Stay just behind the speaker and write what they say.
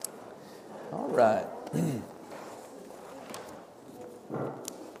Right.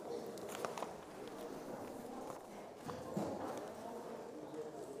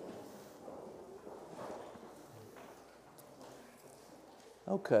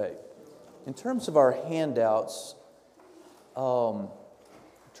 Okay. In terms of our handouts,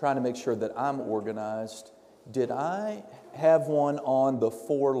 trying to make sure that I'm organized. Did I have one on the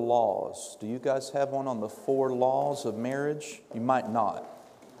 4 laws? Do you guys have one on the 4 laws of marriage? You might not.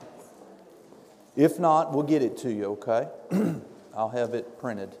 If not, we'll get it to you, okay? I'll have it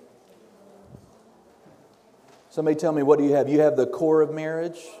printed. Somebody tell me, what do you have? You have the core of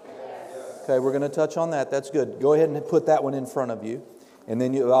marriage? Okay, we're going to touch on that. That's good. Go ahead and put that one in front of you. And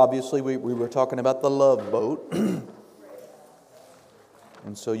then obviously we were talking about the love boat.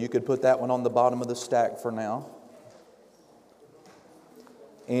 And so you could put that one on the bottom of the stack for now.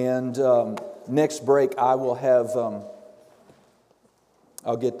 And next break I will have,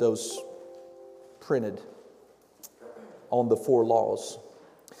 I'll get those printed on the 4 laws.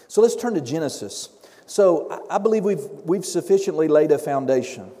 So let's turn to Genesis. So I believe we've sufficiently laid a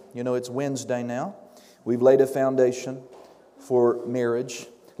foundation. You know, it's Wednesday now. We've laid a foundation for marriage.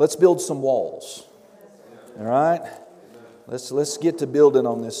 Let's build some walls. All right? Let's get to building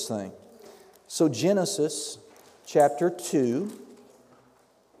on this thing. So Genesis chapter 2.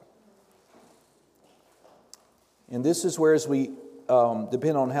 And this is where, as we,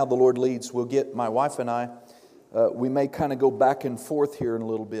 depending on how the Lord leads, we'll get, my wife and I, we may kind of go back and forth here in a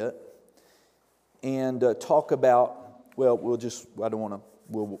little bit and talk about, well,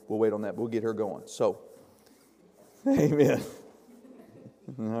 we'll wait on that. We'll get her going. So, amen.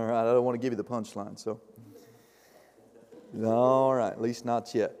 All right, I don't want to give you the punchline, so. All right, at least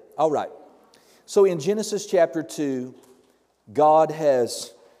not yet. All right. So in Genesis chapter 2, God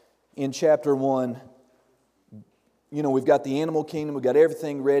has, in chapter 1, you know, we've got the animal kingdom, we've got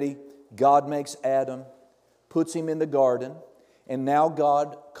everything ready. God makes Adam, puts him in the garden, and now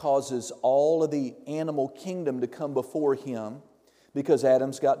God causes all of the animal kingdom to come before him because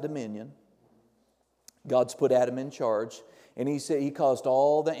Adam's got dominion. God's put Adam in charge. And he said he caused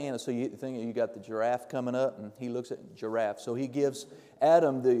all the animals. So you think you got the giraffe coming up, and he looks at giraffe. So he gives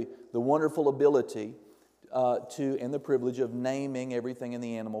Adam the wonderful ability and the privilege of naming everything in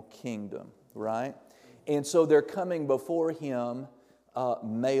the animal kingdom, right? And so they're coming before him,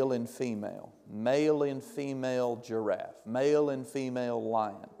 male and female giraffe, male and female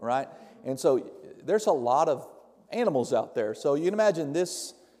lion, right? And so there's a lot of animals out there. So you can imagine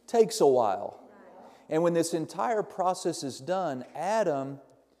this takes a while. And when this entire process is done, Adam,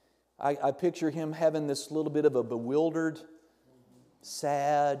 I picture him having this little bit of a bewildered,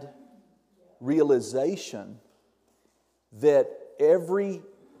 sad realization that every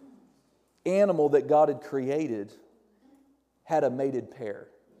animal that God had created had a mated pair.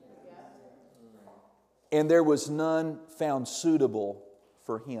 And there was none found suitable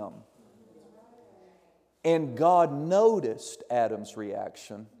for him. And God noticed Adam's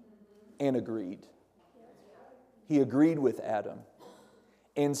reaction and agreed. He agreed with Adam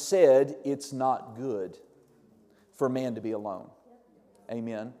and said, it's not good for man to be alone.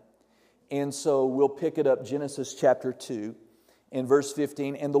 Amen. And so we'll pick it up, Genesis chapter 2, in verse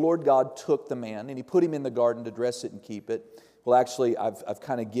 15. And the Lord God took the man, and He put him in the garden to dress it and keep it. Well, actually, I've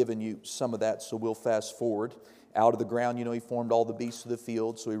kind of given you some of that, so we'll fast forward. Out of the ground, you know, He formed all the beasts of the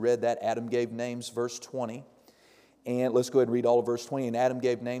field. So we read that. Adam gave names, verse 20. And let's go ahead and read all of verse 20. And Adam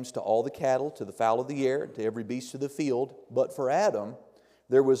gave names to all the cattle, to the fowl of the air, to every beast of the field. But for Adam,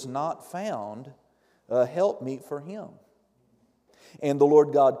 there was not found a helpmeet for him. And the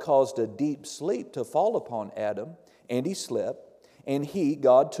Lord God caused a deep sleep to fall upon Adam, and he slept. And He,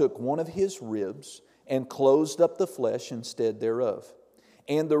 God, took one of his ribs and closed up the flesh instead thereof.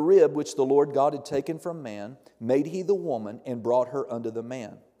 And the rib which the Lord God had taken from man, made He the woman, and brought her unto the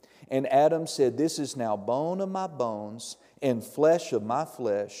man. And Adam said, this is now bone of my bones and flesh of my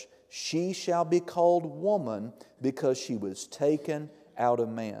flesh. She shall be called woman because she was taken out of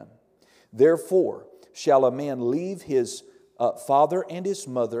man. Therefore shall a man leave his father and his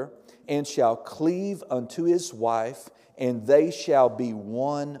mother, and shall cleave unto his wife, and they shall be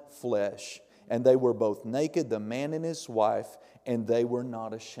one flesh. And they were both naked, the man and his wife, and they were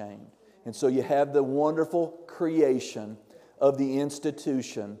not ashamed. And so you have the wonderful creation of the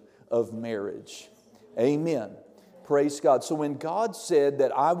institution of marriage. Amen. Praise God. So when God said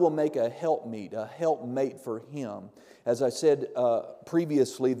that I will make a helpmate for him, as I said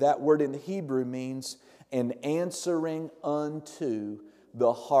previously, that word in Hebrew means an answering unto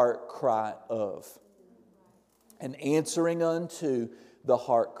the heart cry of. An answering unto the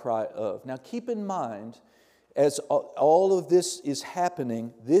heart cry of. Now keep in mind, as all of this is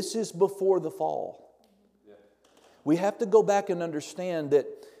happening, this is before the fall. We have to go back and understand that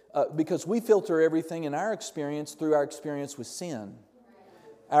because we filter everything in our experience through our experience with sin,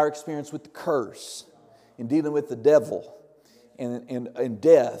 our experience with the curse, and dealing with the devil, and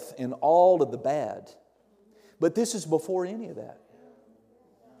death, and all of the bad. But this is before any of that.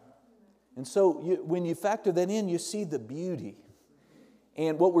 And so when you factor that in, you see the beauty.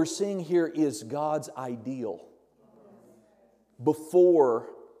 And what we're seeing here is God's ideal before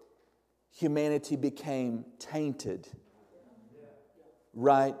humanity became tainted,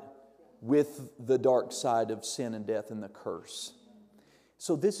 right, with the dark side of sin and death and the curse.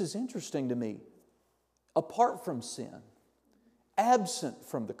 So this is interesting to me. Apart from sin, absent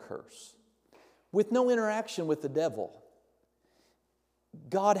from the curse, with no interaction with the devil,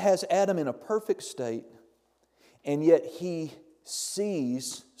 God has Adam in a perfect state, and yet He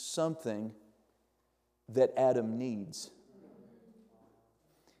sees something that Adam needs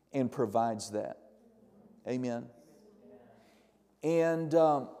and provides that. Amen. And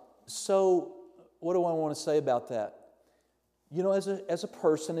so what do I want to say about that? You know, as a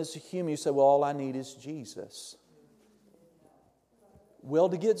person, as a human, you say, well, all I need is Jesus. Well,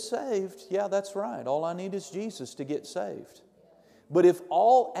 to get saved, yeah, that's right. All I need is Jesus to get saved. But if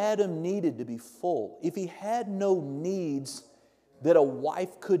all Adam needed to be full, if he had no needs that a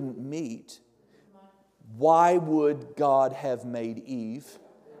wife couldn't meet, why would God have made Eve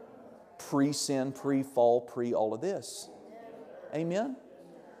pre-sin, pre-fall, pre-all of this? Amen?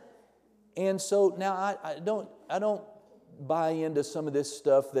 And so now I don't buy into some of this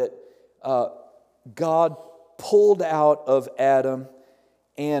stuff that God pulled out of Adam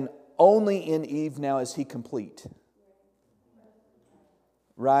and only in Eve now is He complete.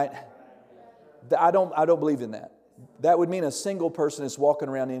 Right? I don't believe in that. That would mean a single person is walking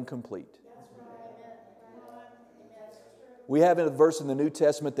around incomplete. We have a verse in the New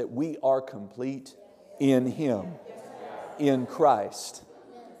Testament that we are complete in Him, in Christ.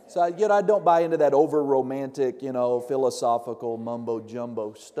 So yet I don't buy into that over-romantic, philosophical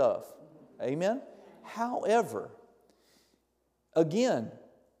mumbo-jumbo stuff. Amen? However, again,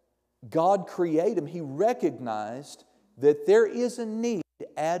 God created him. He recognized that there is a need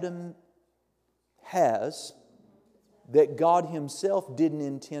Adam has that God Himself didn't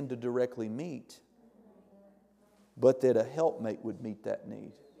intend to directly meet, but that a helpmate would meet that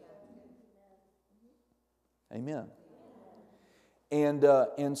need. Amen.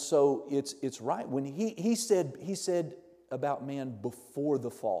 And so it's right when he said about man before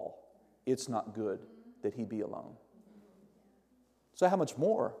the fall, it's not good that he be alone. So how much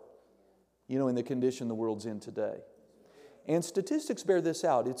more, in the condition the world's in today. And statistics bear this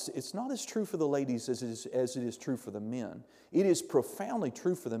out. It's not as true for the ladies as it is true for the men. It is profoundly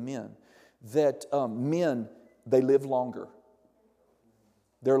true for the men that men, they live longer.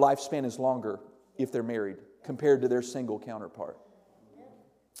 Their lifespan is longer if they're married compared to their single counterpart.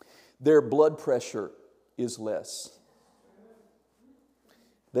 Their blood pressure is less.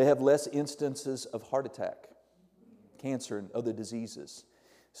 They have less instances of heart attack, cancer, and other diseases.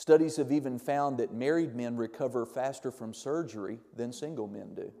 Studies have even found that married men recover faster from surgery than single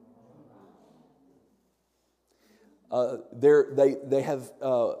men do. Their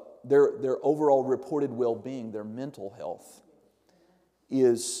overall reported well-being, their mental health,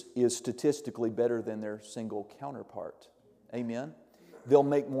 is statistically better than their single counterpart. Amen? They'll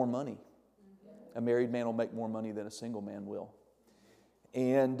make more money. A married man will make more money than a single man will.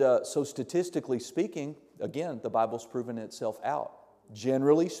 And so statistically speaking, again, the Bible's proven itself out.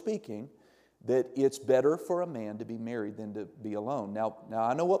 Generally speaking, that it's better for a man to be married than to be alone. Now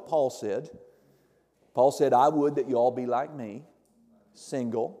I know what Paul said. Paul said, I would that you all be like me,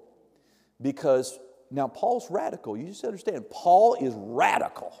 single, because now Paul's radical. You just understand, Paul is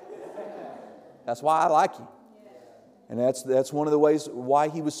radical. That's why I like him. And that's one of the ways why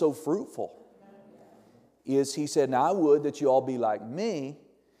he was so fruitful. Is he said, now I would that you all be like me,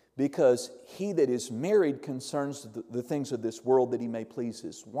 because he that is married concerns the things of this world that he may please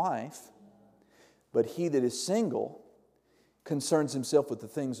his wife, but he that is single concerns himself with the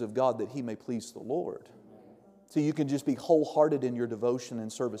things of God that he may please the Lord. So you can just be wholehearted in your devotion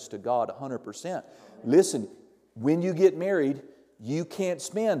and service to God 100%. Listen, when you get married, you can't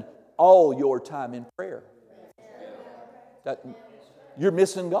spend all your time in prayer. You're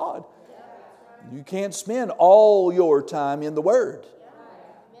missing God. You can't spend all your time in the Word.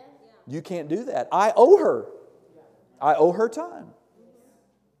 You can't do that. I owe her. I owe her time.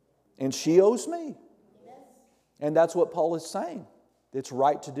 And she owes me. And that's what Paul is saying. It's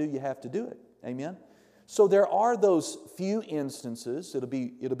right to do, you have to do it. Amen? So there are those few instances, it'll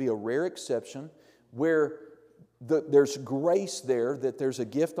be a rare exception, where there's grace there, that there's a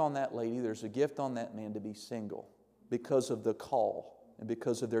gift on that lady, there's a gift on that man to be single because of the call and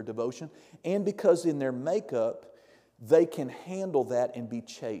because of their devotion and because in their makeup they can handle that and be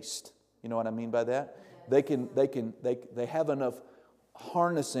chaste. You know what I mean by that? They have enough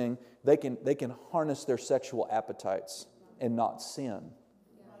harnessing, they can harness their sexual appetites and not sin.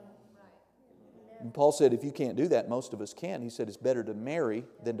 And Paul said, if you can't do that, most of us can. He said, it's better to marry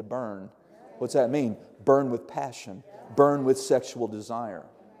than to burn. What's that mean? Burn with passion. Burn with sexual desire.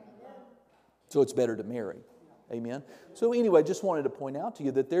 So it's better to marry. Amen? So anyway, just wanted to point out to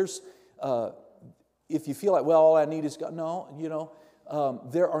you that there's, if you feel like, well, all I need is God. No,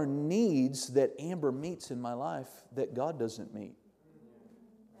 there are needs that Amber meets in my life that God doesn't meet.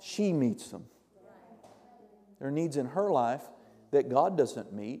 She meets them. There are needs in her life that God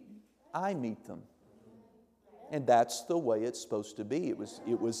doesn't meet. I meet them. And that's the way it's supposed to be. It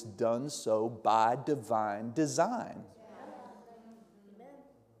was done so by divine design.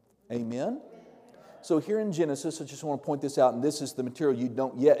 Amen? So here in Genesis, I just want to point this out, and this is the material you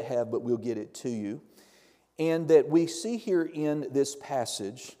don't yet have, but we'll get it to you. And that we see here in this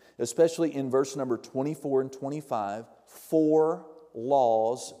passage, especially in verse number 24 and 25, 4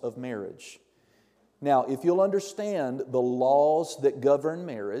 laws of marriage. Now, if you'll understand the laws that govern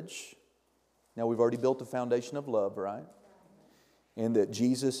marriage, now we've already built the foundation of love, right? And that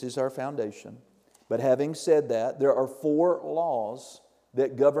Jesus is our foundation. But having said that, there are 4 laws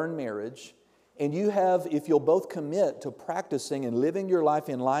that govern marriage. And you have, if you'll both commit to practicing and living your life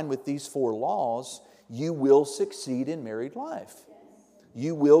in line with these 4 laws, you will succeed in married life.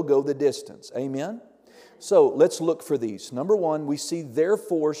 You will go the distance. Amen? So let's look for these. Number 1, we see,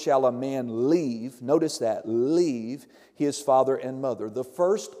 therefore shall a man leave, notice that, leave his father and mother. The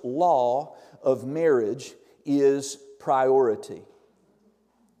first law of marriage is priority.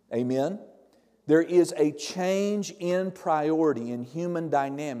 Amen? There is a change in priority in human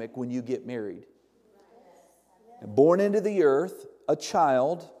dynamic when you get married. Born into the earth, a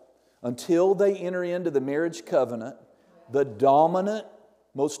child, until they enter into the marriage covenant, the dominant,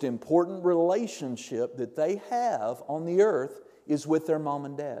 most important relationship that they have on the earth is with their mom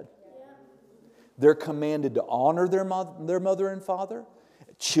and dad. They're commanded to honor their mother and father.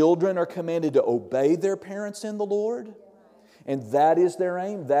 Children are commanded to obey their parents in the Lord. And that is their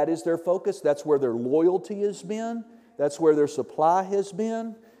aim. That is their focus. That's where their loyalty has been. That's where their supply has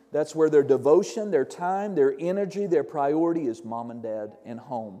been. That's where their devotion, their time, their energy, their priority is mom and dad and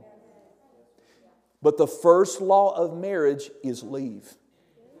home. But the first law of marriage is leave.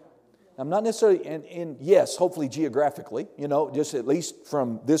 I'm not necessarily, and yes, hopefully geographically, just at least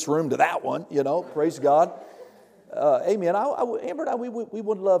from this room to that one, praise God. Amen. Amber and I, we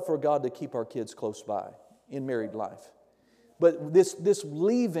would love for God to keep our kids close by in married life. But this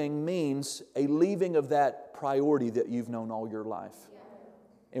leaving means a leaving of that priority that you've known all your life.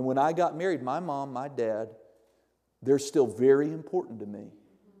 And when I got married, my mom, my dad, they're still very important to me.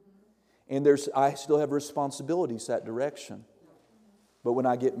 And I still have responsibilities that direction. But when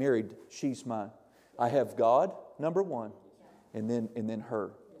I get married, she's mine. I have God, number 1, and then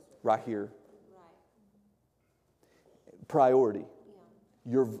her, right here. Priority.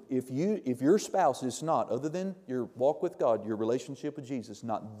 If your spouse is not, other than your walk with God, your relationship with Jesus,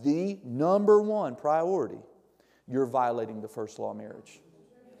 not the number 1 priority, you're violating the first law of marriage.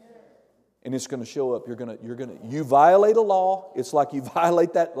 And it's going to show up. You violate a law. It's like you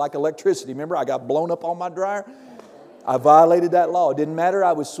violate that, like electricity. Remember, I got blown up on my dryer. I violated that law. It didn't matter.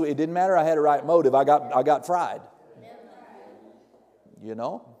 It didn't matter. I had a right motive. I got fried.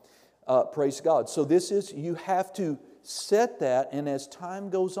 Praise God. So you have to set that, and as time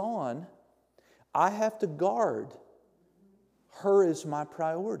goes on, I have to guard her as my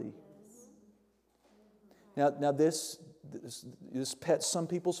priority. Now this pets some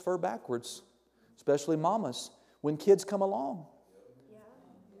people's fur backwards, especially mamas. When kids come along,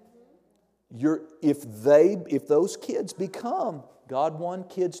 if those kids become God 1,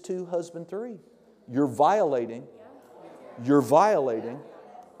 kids 2, husband 3, you're violating.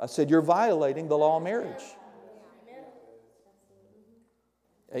 I said you're violating the law of marriage.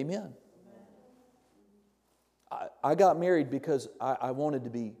 Amen. I got married because I wanted to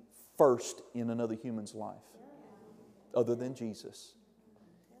be first in another human's life other than Jesus.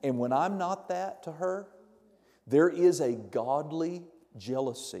 And when I'm not that to her, there is a godly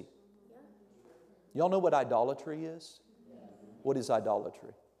jealousy. Y'all know what idolatry is? What is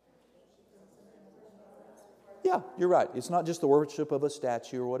idolatry? Yeah, you're right. It's not just the worship of a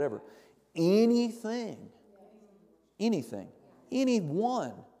statue or whatever. Anyone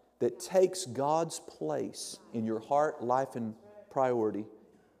that takes God's place in your heart, life, and priority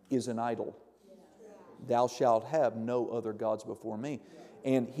is an idol. thou shalt have no other gods before me.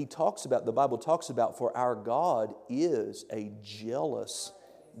 And the Bible talks about, for our God is a jealous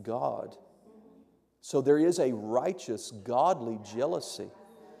God. So there is a righteous, godly jealousy.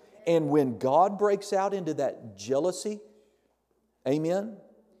 And when God breaks out into that jealousy, amen,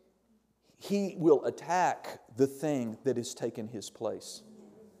 He will attack the thing that has taken His place.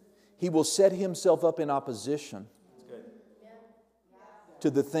 He will set Himself up in opposition to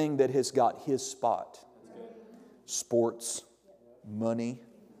the thing that has got His spot. Sports, money,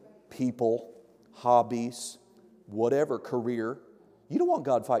 people, hobbies, whatever, career. You don't want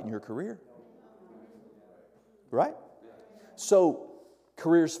God fighting your career. Right? So,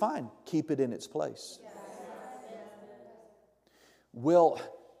 career's fine. Keep it in its place. Well,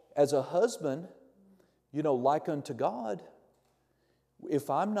 as a husband, like unto God, if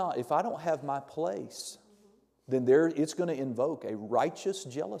I don't have my place, then it's going to invoke a righteous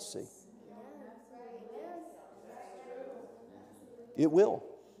jealousy. It will.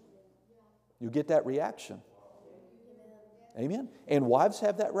 You'll get that reaction. Amen. And wives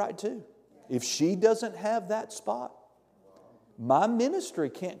have that right too. If she doesn't have that spot, my ministry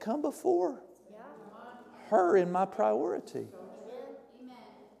can't come before her in my priority.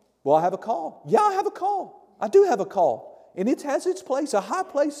 Well, I have a call. Yeah, I have a call. I do have a call. And it has its place, a high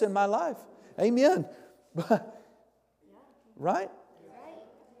place in my life. Amen. Right?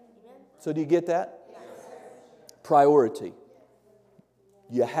 So do you get that? Priority.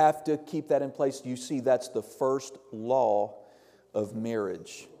 You have to keep that in place. You see, that's the first law of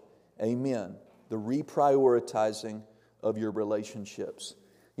marriage. Amen. The reprioritizing of your relationships.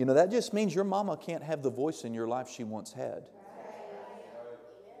 That just means your mama can't have the voice in your life she once had.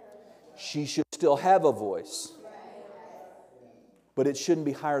 She should still have a voice. But it shouldn't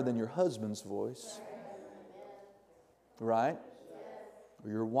be higher than your husband's voice. Right? Or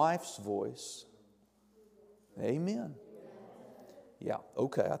your wife's voice. Amen. Yeah,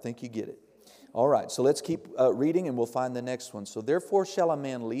 okay, I think you get it. All right, so let's keep reading and we'll find the next one. So, therefore shall a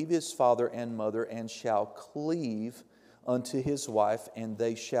man leave his father and mother and shall cleave unto his wife, and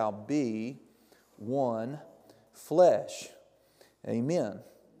they shall be one flesh. Amen.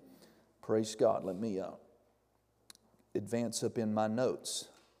 Praise God. Let me advance up in my notes.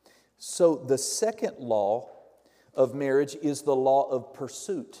 So, the second law of marriage is the law of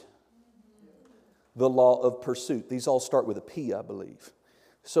pursuit. The law of pursuit. These all start with a P, I believe.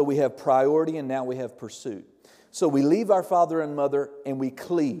 So we have priority and now we have pursuit. So we leave our father and mother and we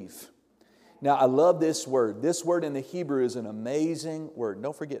cleave. Now I love this word. This word in the Hebrew is an amazing word.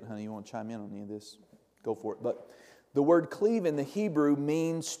 Don't forget, honey, you want to chime in on any of this? Go for it. But the word cleave in the Hebrew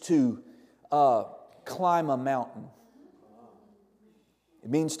means to climb a mountain. It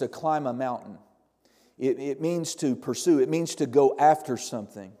means to climb a mountain. It means to pursue. It means to go after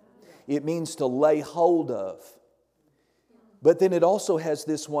something. It means to lay hold of. But then it also has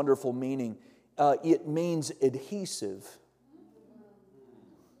this wonderful meaning. It means adhesive.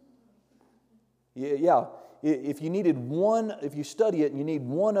 Yeah. If you study it and you need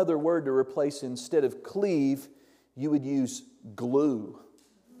one other word to replace instead of cleave, you would use glue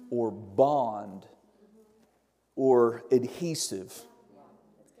or bond or adhesive.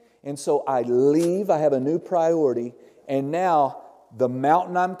 And so I leave, I have a new priority, and now the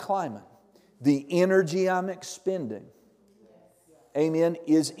mountain I'm climbing, the energy I'm expending, amen,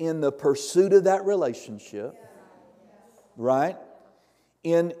 is in the pursuit of that relationship, right?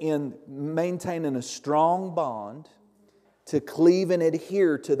 In maintaining a strong bond to cleave and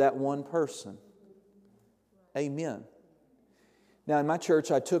adhere to that one person. Amen. Now in my church,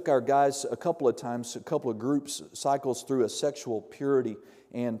 I took our guys a couple of times, a couple of groups, cycles through a sexual purity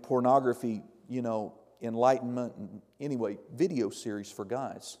and pornography, enlightenment, and anyway, video series for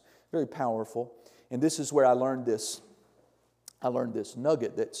guys. Very powerful. And this is where I learned this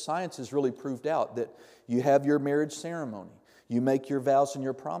nugget that science has really proved out that you have your marriage ceremony. You make your vows and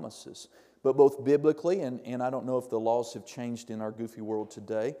your promises. But both biblically, and I don't know if the laws have changed in our goofy world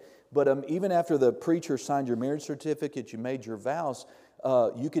today, but even after the preacher signed your marriage certificate, you made your vows,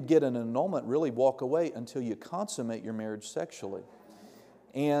 you could get an annulment, really walk away until you consummate your marriage sexually.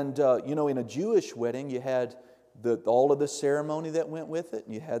 And, in a Jewish wedding, you had all of the ceremony that went with it.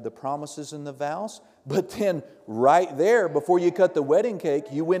 You had the promises and the vows. But then right there, before you cut the wedding cake,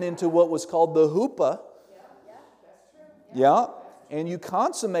 you went into what was called the huppah. Yeah. And you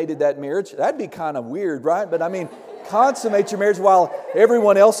consummated that marriage. That'd be kind of weird, right? But consummate your marriage while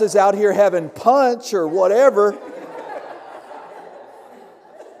everyone else is out here having punch or whatever.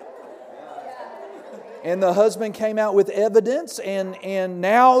 And the husband came out with evidence, and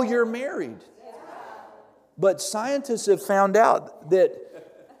now you're married. But scientists have found out that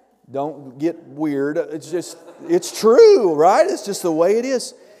Don't get weird. It's true, right? It's just the way it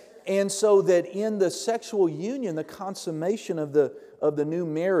is. And so that in the sexual union, the consummation of the new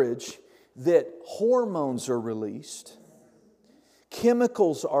marriage, that hormones are released,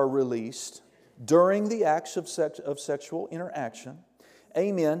 chemicals are released during the acts of sexual interaction.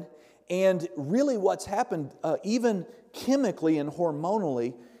 Amen. And really what's happened, even chemically and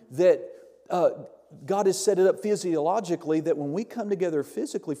hormonally, that God has set it up physiologically that when we come together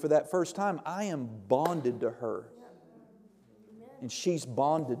physically for that first time, I am bonded to her. And she's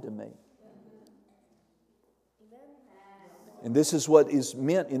bonded to me. And this is what is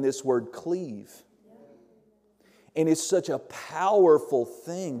meant in this word cleave. And it's such a powerful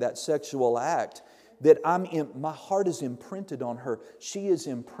thing, that sexual act, that my heart is imprinted on her. She is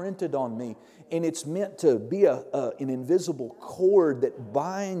imprinted on me. And it's meant to be an invisible cord that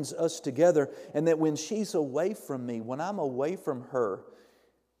binds us together. And that when she's away from me, when I'm away from her,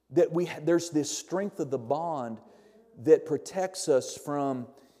 that there's this strength of the bond that protects us from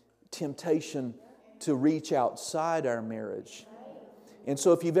temptation to reach outside our marriage. And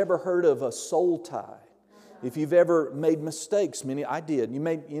so if you've ever heard of a soul tie, if you've ever made mistakes, I did. You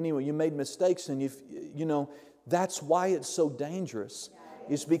made mistakes, and that's why it's so dangerous.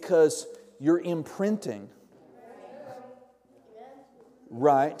 It's because you're imprinting.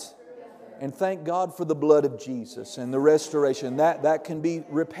 Right? And thank God for the blood of Jesus and the restoration. That can be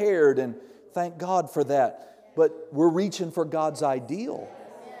repaired, and thank God for that. But we're reaching for God's ideal.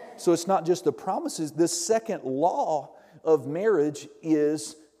 So it's not just the promises. The second law of marriage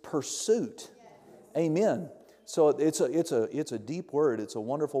is pursuit. Amen. So it's a deep word. It's a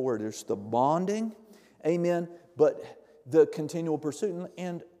wonderful word. There's the bonding. Amen. But the continual pursuit.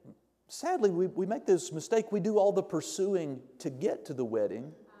 And sadly, we make this mistake. We do all the pursuing to get to the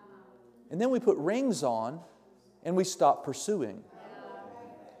wedding. And then we put rings on and we stop pursuing.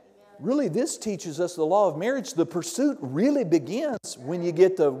 Really, this teaches us the law of marriage. The pursuit really begins when you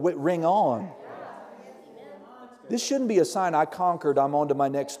get the ring on. This shouldn't be a sign I conquered. I'm on to my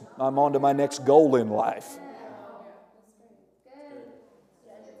next goal in life.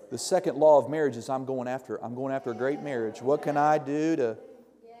 The second law of marriage is I'm going after a great marriage. What can I do to?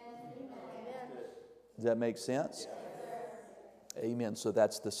 Does that make sense? Amen. So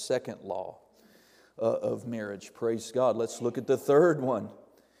that's the second law of marriage. Praise God. Let's look at the third one.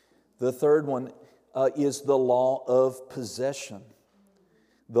 The third one is the law of possession.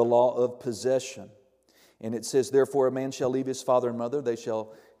 The law of possession. And it says, therefore a man shall leave his father and mother, they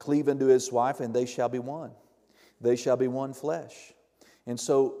shall cleave unto his wife, and they shall be one. They shall be one flesh. And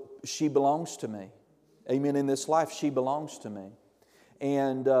so she belongs to me. Amen. In this life, she belongs to me.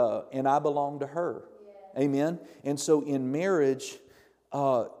 And I belong to her. Amen. And so in marriage,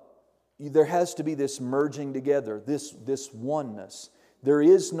 there has to be this merging together, this oneness. There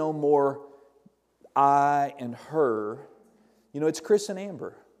is no more I and her. It's Chris and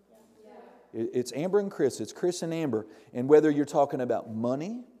Amber. It's Amber and Chris. It's Chris and Amber. And whether you're talking about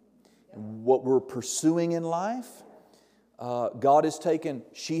money and what we're pursuing in life, God has taken,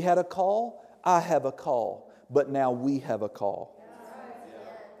 she had a call, I have a call, but now we have a call.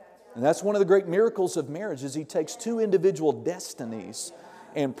 And that's one of the great miracles of marriage is He takes two individual destinies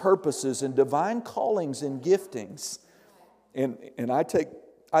and purposes and divine callings and giftings. And I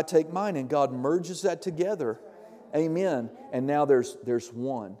take mine and God merges that together. Amen. And now there's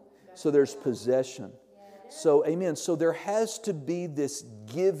one. So there's possession. So, amen. So there has to be this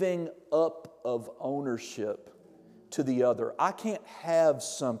giving up of ownership to the other. I can't have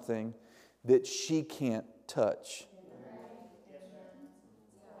something that she can't touch.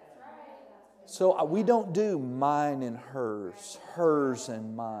 So we don't do mine and hers, hers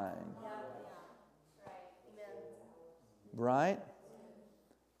and mine. Right?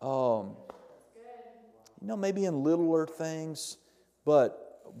 Maybe in littler things, but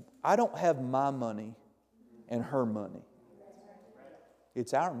I don't have my money and her money.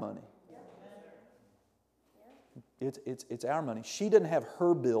 It's our money. It's our money. She doesn't have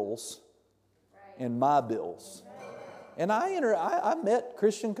her bills and my bills. And I've met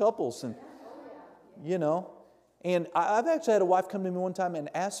Christian couples and I've actually had a wife come to me one time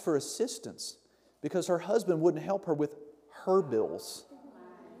and ask for assistance because her husband wouldn't help her with her bills.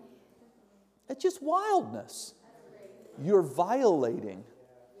 It's just wildness. You're violating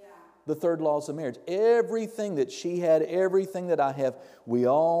the third laws of marriage. Everything that she had, everything that I have, we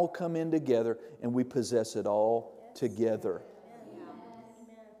all come in together and we possess it all together.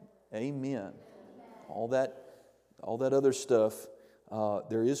 Amen. All that other stuff,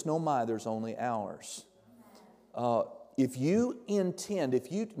 there is no my, there's only ours.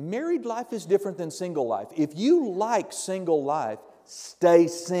 Married life is different than single life. If you like single life, stay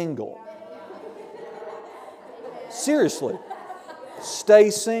single. Seriously, stay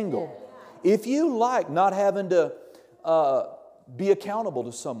single. If you like not having to be accountable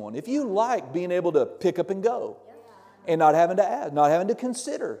to someone, if you like being able to pick up and go and not having to ask, not having to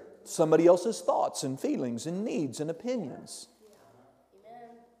consider somebody else's thoughts and feelings and needs and opinions,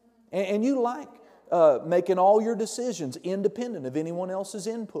 and you like making all your decisions independent of anyone else's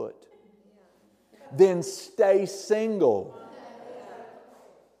input, then stay single.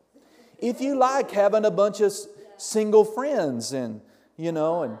 If you like having a bunch of single friends and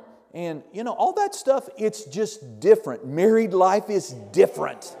all that stuff, it's just different. Married life is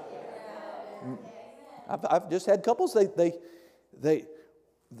different. I've just had couples, they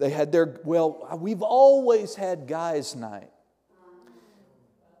had their, we've always had guys' night.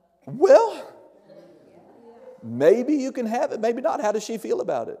 Well, maybe you can have it, maybe not. How does she feel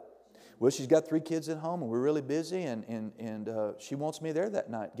about it? Well, she's got 3 kids at home and we're really busy and she wants me there that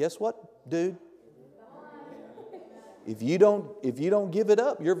night. Guess what, dude? If you don't give it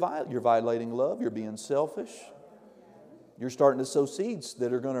up, you're violating love, you're being selfish. You're starting to sow seeds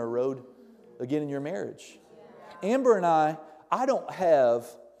that are going to erode again in your marriage. Amber and I don't have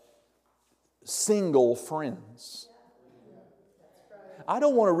single friends. I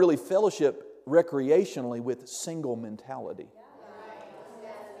don't want to really fellowship recreationally with single mentality.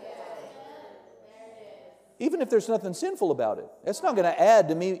 Even if there's nothing sinful about it. It's not going to add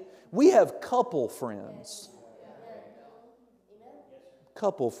to me. We have couple friends.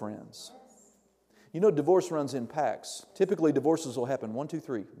 Couple friends. You know, divorce runs in packs. Typically, divorces will happen 1, 2,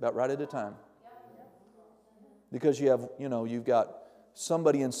 3, about right at a time. Because you've got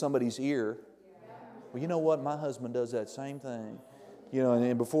somebody in somebody's ear. Well, you know what? My husband does that same thing.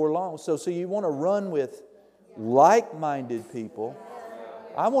 And before long. So you want to run with like-minded people.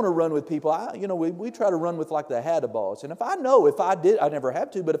 I want to run with people. We try to run with like the Hadabals. And if I did, I never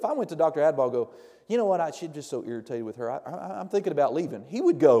have to, but if I went to Dr. Hadabal and go, you know what, she's just so irritated with her. I'm thinking about leaving. He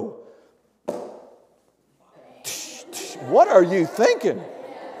would go, what are you thinking?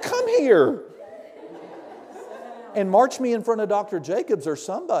 Come here. And march me in front of Dr. Jacobs or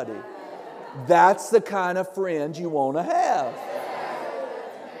somebody. That's the kind of friend you want to have.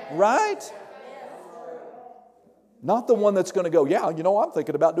 Right? Not the one that's going to go, I'm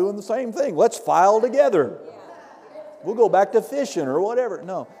thinking about doing the same thing. Let's file together. We'll go back to fishing or whatever.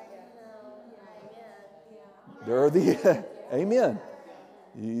 No. There are the, amen.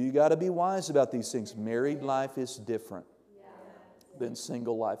 You got to be wise about these things. Married life is different than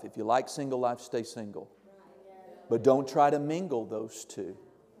single life. If you like single life, stay single. But don't try to mingle those two.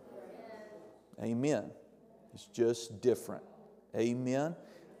 Amen. It's just different. Amen.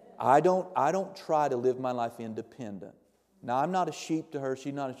 I don't try to live my life independent. Now, I'm not a sheep to her.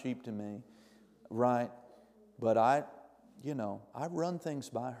 She's not a sheep to me. Right? But I run things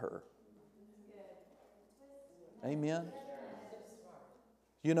by her. Amen.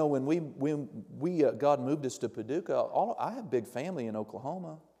 When God moved us to Paducah, I have a big family in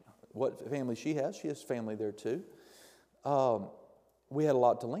Oklahoma. What family she has family there too. We had a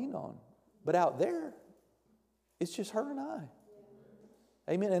lot to lean on. But out there, it's just her and I.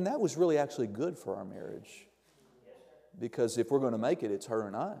 Amen. And that was really actually good for our marriage. Because if we're going to make it, it's her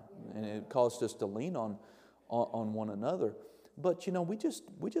and I. And it caused us to lean on one another. But, we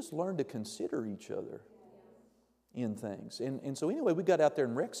just learned to consider each other in things. And so anyway, we got out there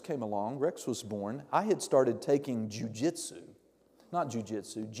and Rex came along. Rex was born. I had started taking jujitsu. Not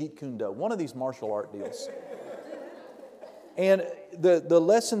jujitsu, Jeet Kune Do. One of these martial art deals. And the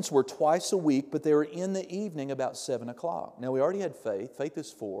lessons were twice a week, but they were in the evening about 7 o'clock. Now, we already had Faith. Faith is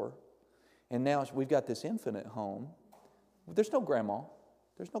 4. And now we've got this infant at home. There's no grandma.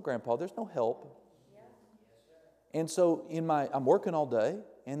 There's no grandpa. There's no help. And so I'm working all day.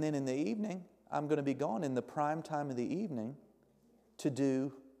 And then in the evening, I'm going to be gone in the prime time of the evening to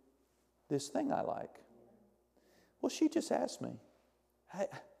do this thing I like. Well, she just asked me, hey,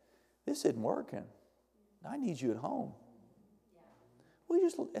 this isn't working. I need you at home.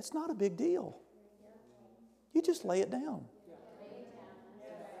 Well, it's not a big deal. You just lay it down.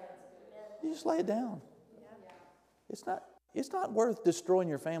 You just lay it down. It's not worth destroying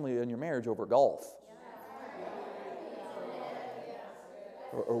your family and your marriage over golf.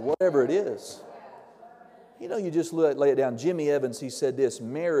 Or whatever it is. You just lay it down. Jimmy Evans, he said this,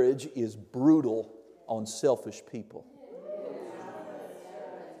 marriage is brutal on selfish people.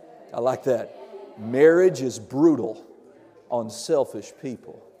 I like that. Marriage is brutal on selfish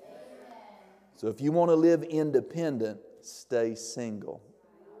people. So if you want to live independent, stay single.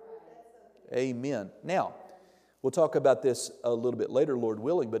 Amen. Now, we'll talk about this a little bit later, Lord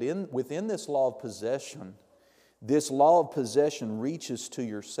willing, but within this law of possession, This law of possession reaches to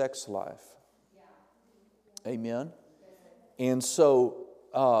your sex life. Amen? And so,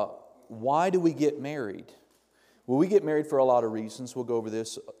 why do we get married? Well, we get married for a lot of reasons. We'll go over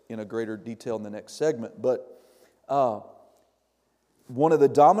this in a greater detail in the next segment. But one of the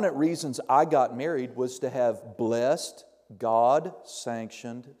dominant reasons I got married was to have blessed,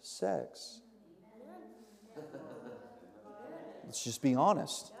 God-sanctioned sex. Let's just be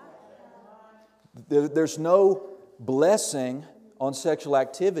honest. There's no blessing on sexual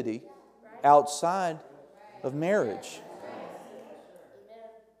activity outside of marriage.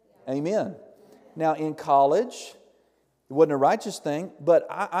 Amen. Now, in college, it wasn't a righteous thing, but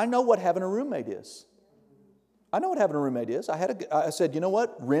I know what having a roommate is. I know what having a roommate is. I said, you know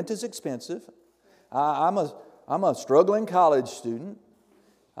what? Rent is expensive. I'm a struggling college student.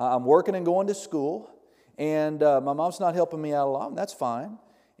 I'm working and going to school, and my mom's not helping me out a lot, and that's fine.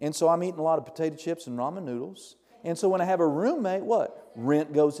 And so I'm eating a lot of potato chips and ramen noodles. And so when I have a roommate, what?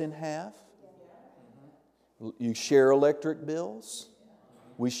 Rent goes in half. You share electric bills.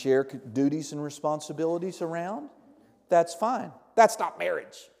 We share duties and responsibilities around. That's fine. That's not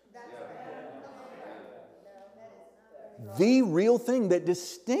marriage. The real thing that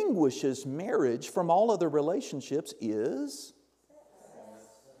distinguishes marriage from all other relationships is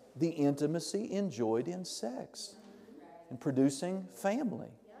the intimacy enjoyed in sex and producing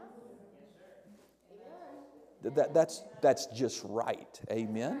family. That's just right.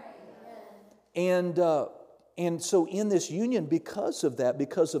 Amen. And so in this union, because of that,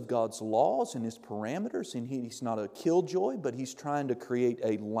 because of God's laws and His parameters, and He's not a killjoy, but He's trying to create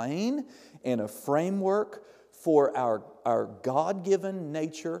a lane and a framework for our God-given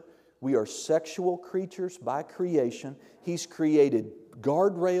nature. We are sexual creatures by creation. He's created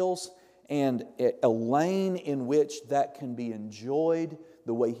guardrails and a lane in which that can be enjoyed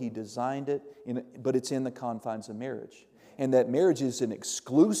the way He designed it, but it's in the confines of marriage. And that marriage is an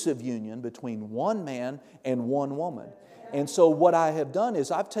exclusive union between one man and one woman. And so what I have done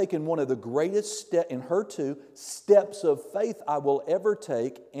is I've taken one of the greatest steps of faith I will ever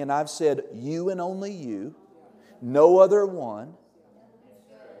take, and I've said, you and only you, no other one.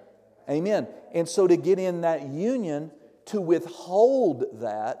 Amen. And so to get in that union, to withhold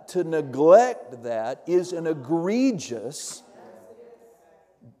that, to neglect that, is an egregious,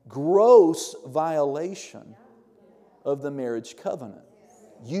 gross violation of the marriage covenant.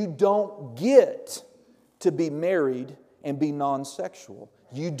 You don't get to be married and be non-sexual.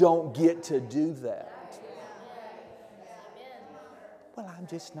 You don't get to do that. Well, I'm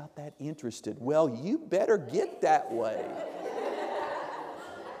just not that interested. Well, you better get that way.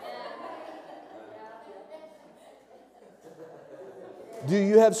 Do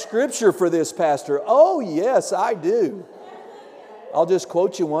you have scripture for this, Pastor? Oh, yes, I do. I'll just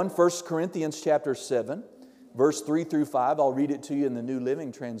quote you one, 1 Corinthians chapter 7. Verse 3 through 5, I'll read it to you in the New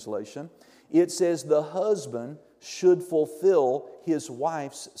Living Translation. It says, the husband should fulfill his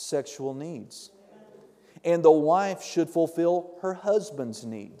wife's sexual needs. And the wife should fulfill her husband's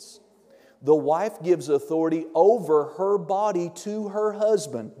needs. The wife gives authority over her body to her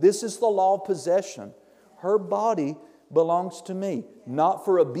husband. This is the law of possession. Her body belongs to me, not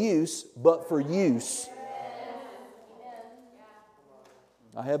for abuse, but for use.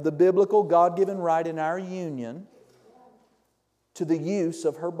 I have the biblical God-given right in our union to the use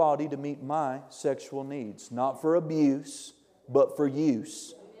of her body to meet my sexual needs. Not for abuse, but for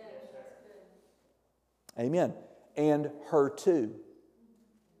use. Amen. And her too.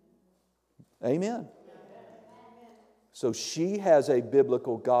 Amen. So she has a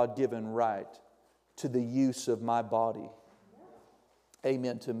biblical God-given right to the use of my body.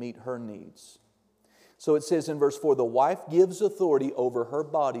 Amen. To meet her needs. So it says in verse 4, the wife gives authority over her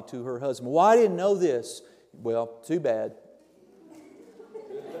body to her husband. Well, I didn't know this. Well, too bad.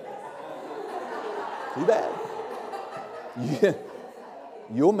 Too bad.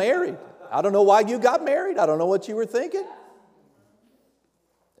 You're married. I don't know why you got married. I don't know what you were thinking.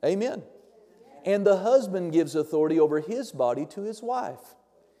 Amen. And the husband gives authority over his body to his wife.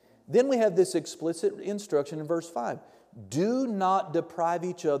 Then we have this explicit instruction in verse 5. Do not deprive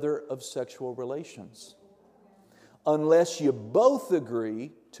each other of sexual relations unless you both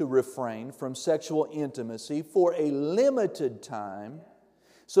agree to refrain from sexual intimacy for a limited time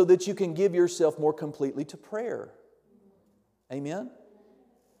so that you can give yourself more completely to prayer. Amen?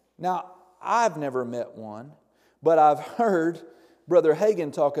 Now, I've never met one, but I've heard Brother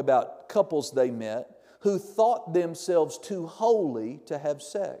Hagin talk about couples they met who thought themselves too holy to have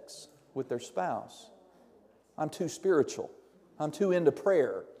sex with their spouse. I'm too spiritual. I'm too into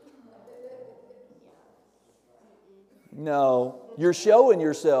prayer. No, you're showing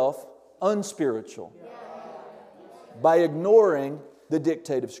yourself unspiritual. by ignoring the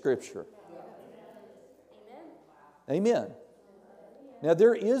dictate of Scripture. Amen. Now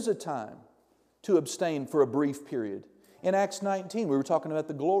there is a time to abstain for a brief period. In Acts 19, we were talking about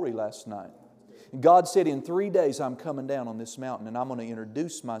the glory last night. God said, in 3 days I'm coming down on this mountain and I'm going to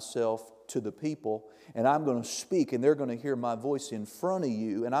introduce myself to the people and I'm going to speak and they're going to hear my voice in front of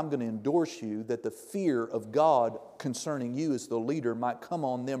you and I'm going to endorse you that the fear of God concerning you as the leader might come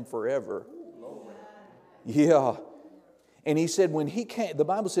on them forever. Yeah. And He said when He came, the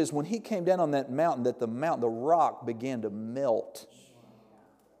Bible says when He came down on that mountain, that the rock began to melt.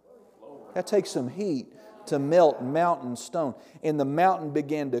 That takes some heat to melt mountain stone. And the mountain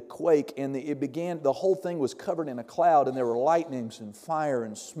began to quake and the whole thing was covered in a cloud and there were lightnings and fire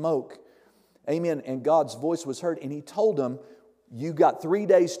and smoke. Amen. And God's voice was heard and He told them, you got 3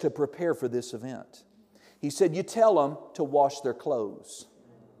 days to prepare for this event. He said, you tell them to wash their clothes.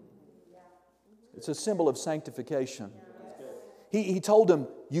 It's a symbol of sanctification. He told them,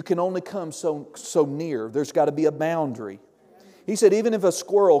 you can only come so near. There's got to be a boundary. He said, even if a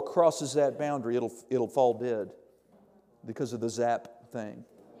squirrel crosses that boundary, it'll fall dead because of the zap thing,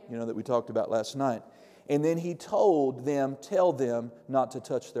 that we talked about last night. And then He told them, tell them not to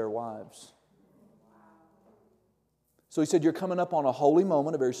touch their wives. So He said, you're coming up on a holy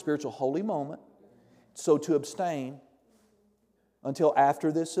moment, a very spiritual holy moment. So to abstain until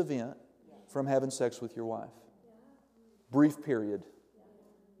after this event from having sex with your wife. Brief period.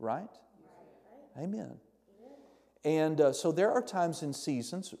 Right? Amen. And so there are times in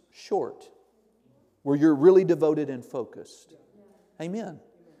seasons, short, where you're really devoted and focused. Amen.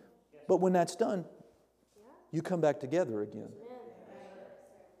 But when that's done, you come back together again.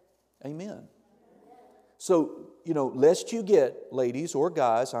 Amen. So, lest you get, ladies or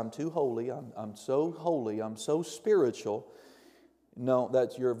guys, I'm too holy, I'm so holy, I'm so spiritual. No,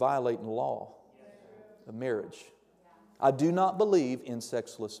 you're violating the law of marriage. I do not believe in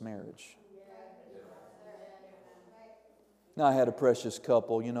sexless marriage. Now, I had a precious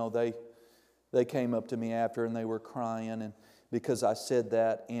couple, they came up to me after and they were crying and because I said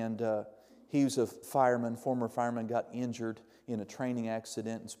that. And he was a fireman, former fireman, got injured in a training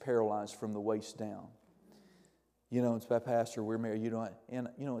accident and is paralyzed from the waist down. It's by Pastor, we're married,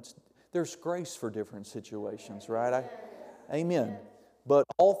 there's grace for different situations, right? Amen. But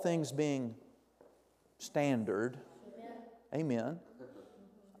all things being standard, amen.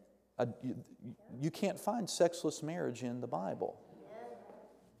 You can't find sexless marriage in the Bible.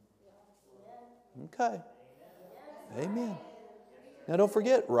 Okay. Amen. Now don't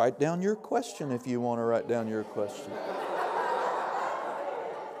forget, write down your question if you want to write down your question.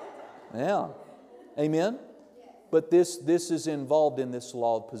 Yeah. Amen. But this is involved in this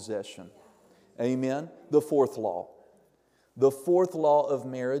law of possession. Amen. The fourth law. The fourth law of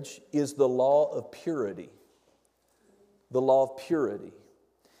marriage is the law of purity. The law of purity.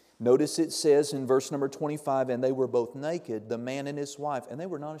 Notice it says in verse number 25, and they were both naked, the man and his wife, and they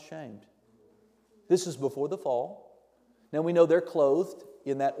were not ashamed. This is before the fall. Now we know they're clothed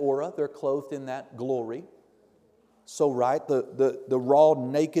in that aura, they're clothed in that glory. So right, the raw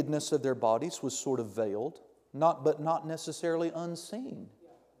nakedness of their bodies was sort of veiled, but not necessarily unseen.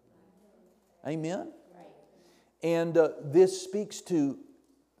 Amen? And this speaks to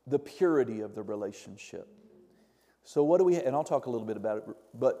the purity of the relationship. So what do we have? And I'll talk a little bit about it,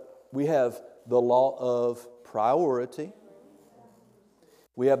 but we have the law of priority.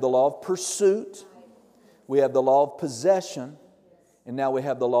 We have the law of pursuit. We have the law of possession. And now we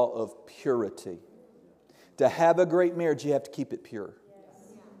have the law of purity. To have a great marriage, you have to keep it pure.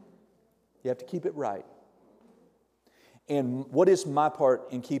 You have to keep it right. And what is my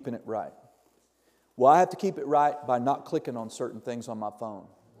part in keeping it right? Well, I have to keep it right by not clicking on certain things on my phone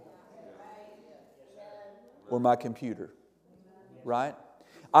or my computer, right?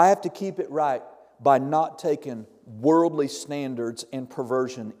 I have to keep it right by not taking worldly standards and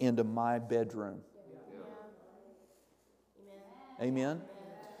perversion into my bedroom. Amen?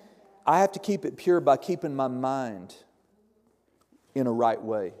 I have to keep it pure by keeping my mind in a right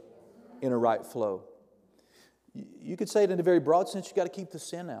way, in a right flow. You could say it in a very broad sense, you've got to keep the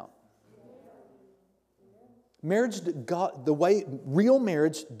sin out. Marriage, the way real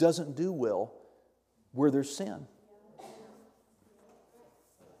marriage doesn't do well where there's sin.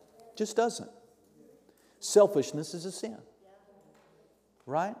 Just doesn't. Selfishness is a sin.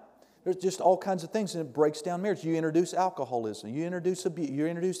 Right? There's just all kinds of things, and it breaks down marriage. You introduce alcoholism, you introduce abuse, you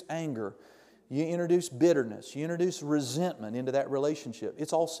introduce anger, you introduce bitterness, you introduce resentment into that relationship.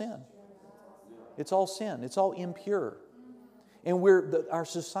 It's all sin. It's all sin. It's all impure. And our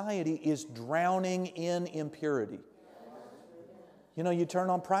society is drowning in impurity. You know, you turn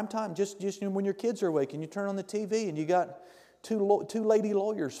on prime time just when your kids are awake, and you turn on the TV and you got two lady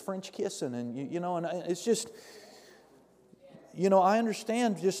lawyers French kissing, and and it's just, I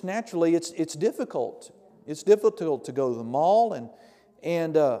understand just naturally it's difficult. It's difficult to go to the mall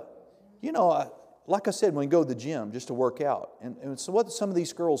and like I said, when you go to the gym just to work out. And so what some of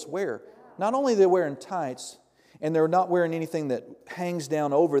these girls wear, not only they're wearing tights and they're not wearing anything that hangs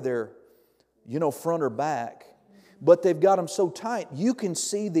down over their, front or back, but they've got them so tight, you can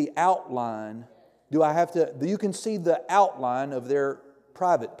see the outline. You can see the outline of their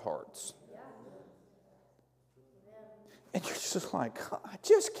private parts. And you're just like, I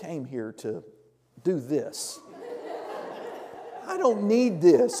just came here to do this. I don't need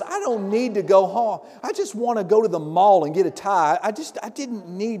this. I don't need to go home. I just want to go to the mall and get a tie. I didn't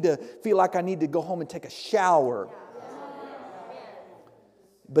need to feel like I need to go home and take a shower.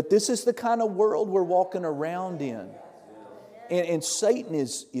 But this is the kind of world we're walking around in. And Satan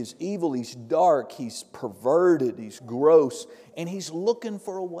is evil, he's dark, he's perverted, he's gross, and he's looking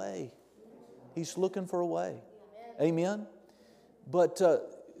for a way. He's looking for a way. Amen? But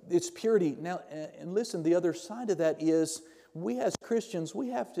it's purity. Now, and listen, the other side of that is we as Christians,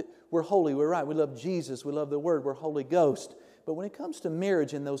 we're holy, we're right, we love Jesus, we love the Word, we're Holy Ghost. But when it comes to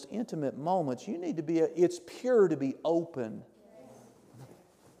marriage and those intimate moments, you need to it's pure to be open.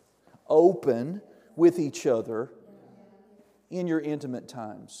 Open with each other in your intimate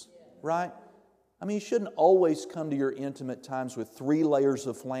times, right? I mean, you shouldn't always come to your intimate times with 3 layers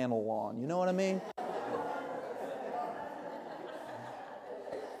of flannel on. You know what I mean?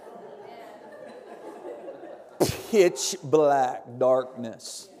 Pitch black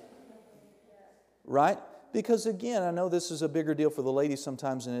darkness, right? Because again, I know this is a bigger deal for the ladies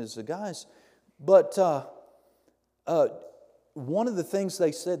sometimes than it is the guys, but one of the things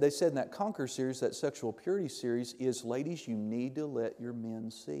they said in that Conquer series, that sexual purity series, is, ladies, you need to let your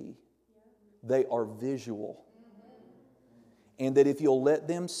men see. They are visual. And that if you'll let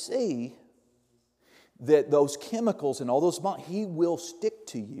them see that those chemicals and all those bonds, he will stick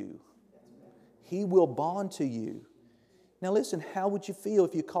to you. He will bond to you. Now listen, how would you feel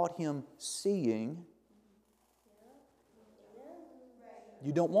if you caught him seeing?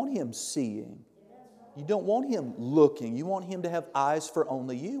 You don't want him seeing. You don't want him looking. You want him to have eyes for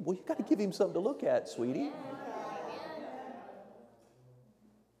only you. Well, you've got to give him something to look at, sweetie.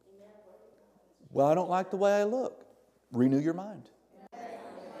 Well, I don't like the way I look. Renew your mind.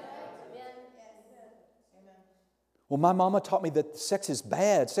 Well, my mama taught me that sex is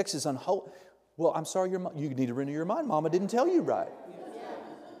bad. Sex is unholy. Well, I'm sorry, you need to renew your mind. Mama didn't tell you right.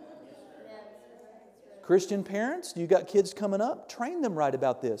 Christian parents, you got kids coming up, train them right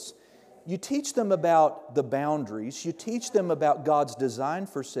about this. You teach them about the boundaries. You teach them about God's design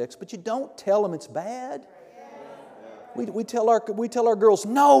for sex, but you don't tell them it's bad. We tell our girls,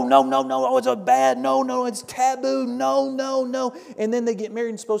 no, it's a bad, no, it's taboo, no. And then they get married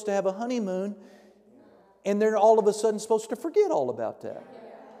and supposed to have a honeymoon, and they're all of a sudden supposed to forget all about that.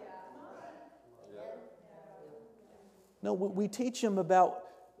 No, we teach them about,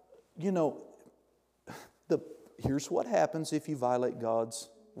 here's what happens if you violate God's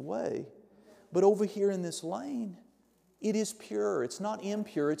way. But over here in this lane, it is pure. It's not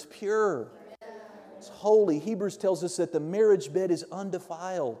impure, it's pure. It's holy. Hebrews tells us that the marriage bed is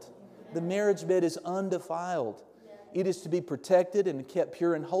undefiled. The marriage bed is undefiled. It is to be protected and kept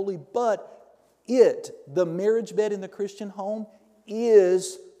pure and holy, but the marriage bed in the Christian home,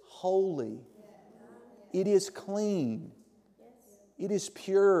 is holy. It is clean. It is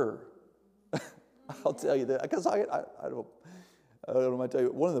pure. I'll tell you that, because I don't know if I tell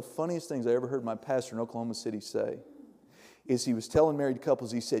you, one of the funniest things I ever heard my pastor in Oklahoma City say is he was telling married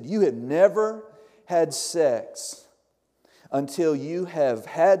couples, he said, you have never had sex until you have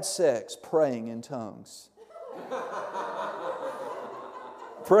had sex praying in tongues.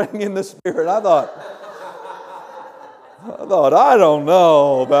 Praying in the Spirit. I thought, I don't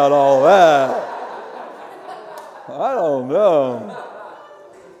know about all that. I don't know.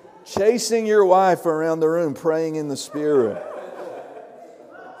 Chasing your wife around the room, praying in the Spirit.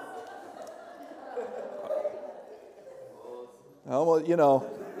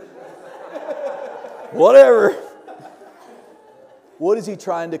 Whatever. What is he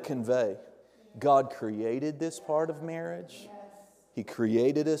trying to convey? God created this part of marriage. He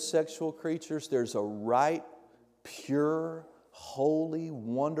created us sexual creatures. There's a right, pure, holy,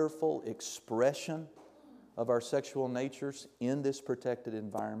 wonderful expression of our sexual natures in this protected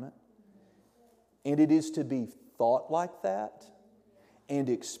environment. And it is to be thought like that and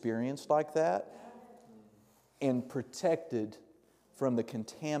experienced like that and protected from the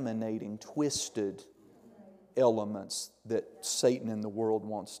contaminating, twisted elements that Satan in the world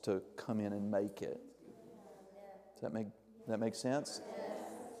wants to come in and make it. Does that make sense?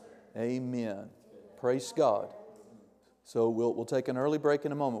 Amen. Praise God. So we'll take an early break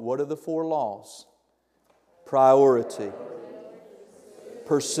in a moment. What are the 4 laws? Priority,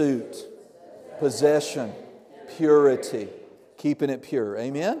 pursuit, possession, purity, keeping it pure.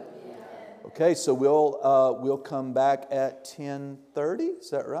 Amen? Okay, so we'll come back at 10:30. Is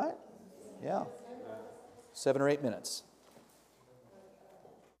that right? Yeah. 7 or 8 minutes.